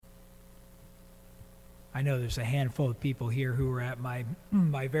I know there's a handful of people here who were at my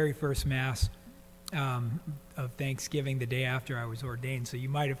very first Mass of Thanksgiving the day after I was ordained, so you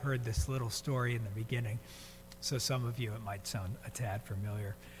might have heard this little story in the beginning. So some of you, it might sound a tad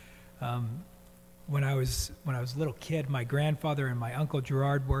familiar. When I was a little kid, my grandfather and my uncle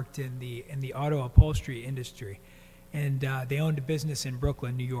Gerard worked in the auto upholstery industry, and they owned a business in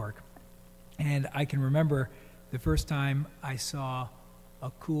Brooklyn, New York. And I can remember the first time I saw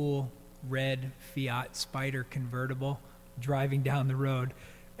a cool red Fiat Spider convertible driving down the road.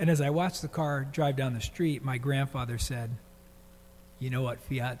 And as I watched the car drive down the street, my grandfather said, "You know what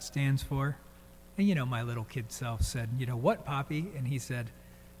Fiat stands for?" And my little kid self said, "You know what, Poppy?" And he said,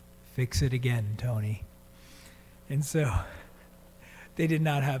 "Fix it again, Tony." And so they did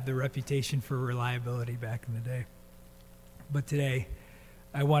not have the reputation for reliability back in the day. But today,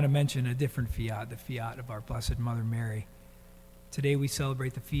 I want to mention a different Fiat, the Fiat of our Blessed Mother Mary. Today we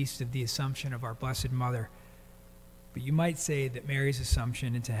celebrate the feast of the Assumption of our Blessed Mother. But you might say that Mary's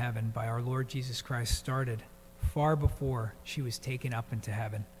Assumption into heaven by our Lord Jesus Christ started far before she was taken up into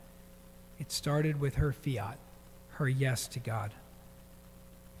heaven. It started with her fiat, her yes to God.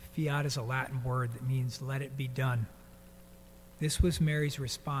 Fiat is a Latin word that means "let it be done." This was Mary's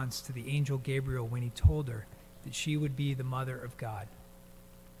response to the angel Gabriel when he told her that she would be the mother of God.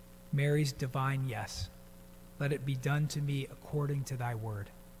 Mary's divine yes. "Let it be done to me according to thy word."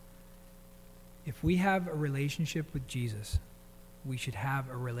 If we have a relationship with Jesus, we should have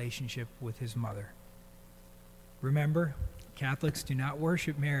a relationship with his mother. Remember, Catholics do not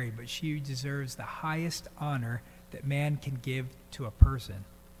worship Mary, but she deserves the highest honor that man can give to a person.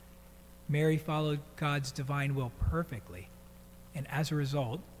 Mary followed God's divine will perfectly, and as a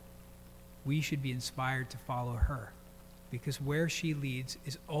result, we should be inspired to follow her, because where she leads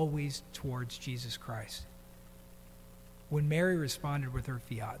is always towards Jesus Christ. When Mary responded with her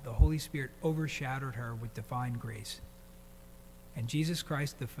fiat, the Holy Spirit overshadowed her with divine grace. And Jesus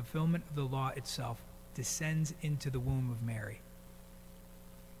Christ, the fulfillment of the law itself, descends into the womb of Mary.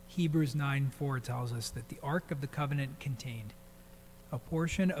 Hebrews 9:4 tells us that the Ark of the Covenant contained a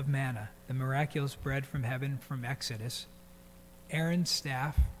portion of manna, the miraculous bread from heaven from Exodus, Aaron's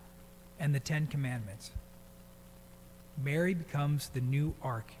staff, and the 10 Commandments. Mary becomes the new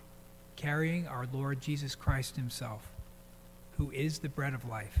Ark, carrying our Lord Jesus Christ himself, who is the bread of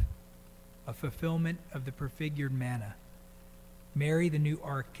life, a fulfillment of the prefigured manna. Mary, the new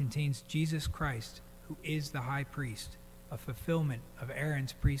Ark, contains Jesus Christ, who is the high priest, a fulfillment of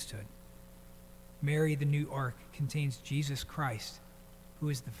Aaron's priesthood. Mary, the new Ark, contains Jesus Christ, who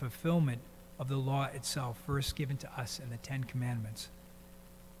is the fulfillment of the law itself, first given to us in the 10 Commandments.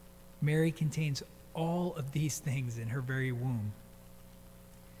 Mary contains all of these things in her very womb.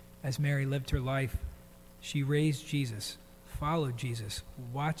 As Mary lived her life, she raised Jesus, followed Jesus,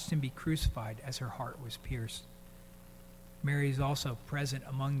 watched him be crucified as her heart was pierced. Mary is also present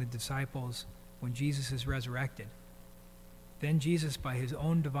among the disciples when Jesus is resurrected. Then Jesus, by his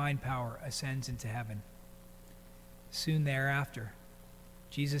own divine power, ascends into heaven. Soon thereafter,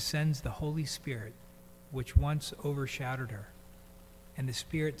 Jesus sends the Holy Spirit, which once overshadowed her, and the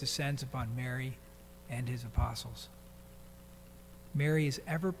Spirit descends upon Mary and his apostles. Mary is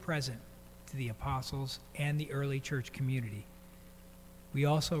ever present to the apostles and the early church community. We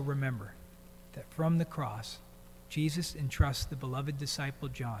also remember that from the cross, Jesus entrusts the beloved disciple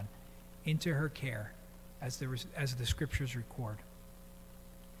John into her care, as the scriptures record.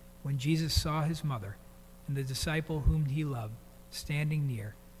 When Jesus saw his mother and the disciple whom he loved standing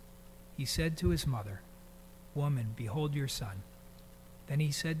near, he said to his mother, "Woman, behold your son." Then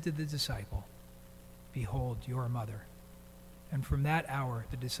he said to the disciple, "Behold your mother." And from that hour,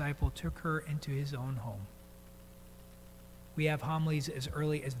 the disciple took her into his own home. We have homilies as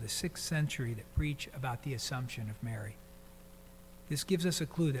early as the 6th century that preach about the Assumption of Mary. This gives us a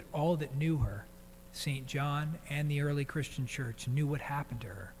clue that all that knew her, St. John and the early Christian church, knew what happened to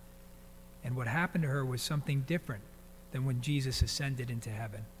her. And what happened to her was something different than when Jesus ascended into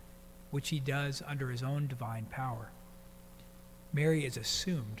heaven, which he does under his own divine power. Mary is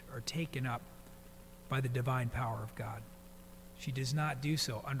assumed or taken up by the divine power of God. She does not do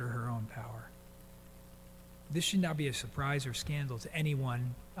so under her own power. This should not be a surprise or scandal to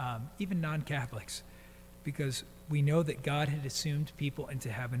anyone, even non-Catholics, because we know that God had assumed people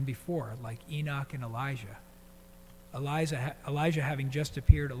into heaven before, like Enoch and Elijah. Elijah having just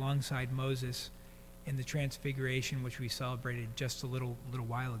appeared alongside Moses in the Transfiguration, which we celebrated just a little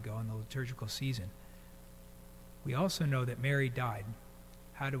while ago in the liturgical season. We also know that Mary died.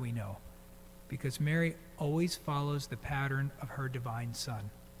 How do we know? Because Mary always follows the pattern of her divine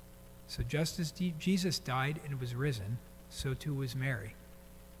Son. So just as Jesus died and was risen, so too was Mary.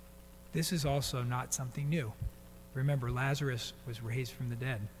 This is also not something new. Remember, Lazarus was raised from the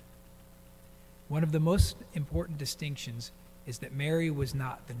dead. One of the most important distinctions is that Mary was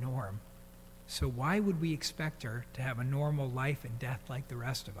not the norm. So why would we expect her to have a normal life and death like the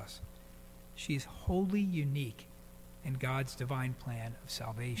rest of us? She is wholly unique in God's divine plan of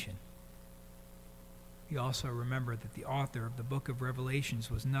salvation. We also remember that the author of the book of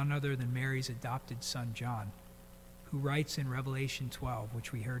Revelations was none other than Mary's adopted son, John, who writes in Revelation 12,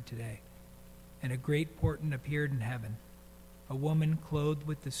 which we heard today, "And a great portent appeared in heaven, a woman clothed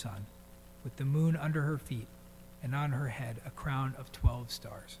with the sun, with the moon under her feet, and on her head a crown of 12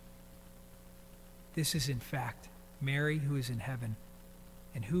 stars." This is in fact Mary who is in heaven,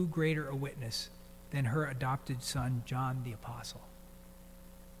 and who greater a witness than her adopted son, John the Apostle.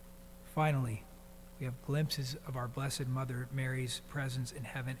 Finally, we have glimpses of our Blessed Mother Mary's presence in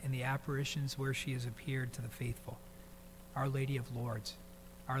heaven in the apparitions where she has appeared to the faithful. Our Lady of Lourdes,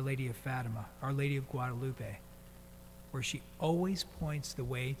 Our Lady of Fatima, Our Lady of Guadalupe, where she always points the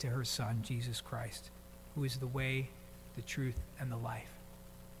way to her Son, Jesus Christ, who is the way, the truth, and the life.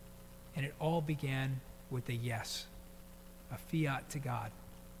 And it all began with a yes, a fiat to God.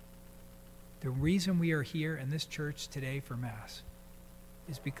 The reason we are here in this church today for Mass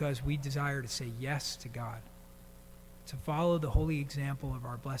is because we desire to say yes to God, to follow the holy example of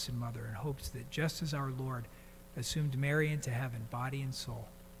our Blessed Mother in hopes that just as our Lord assumed Mary into heaven, body and soul,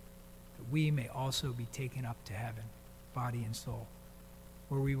 that we may also be taken up to heaven, body and soul,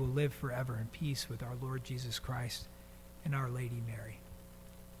 where we will live forever in peace with our Lord Jesus Christ and Our Lady Mary.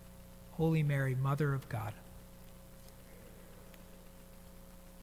 Holy Mary, Mother of God,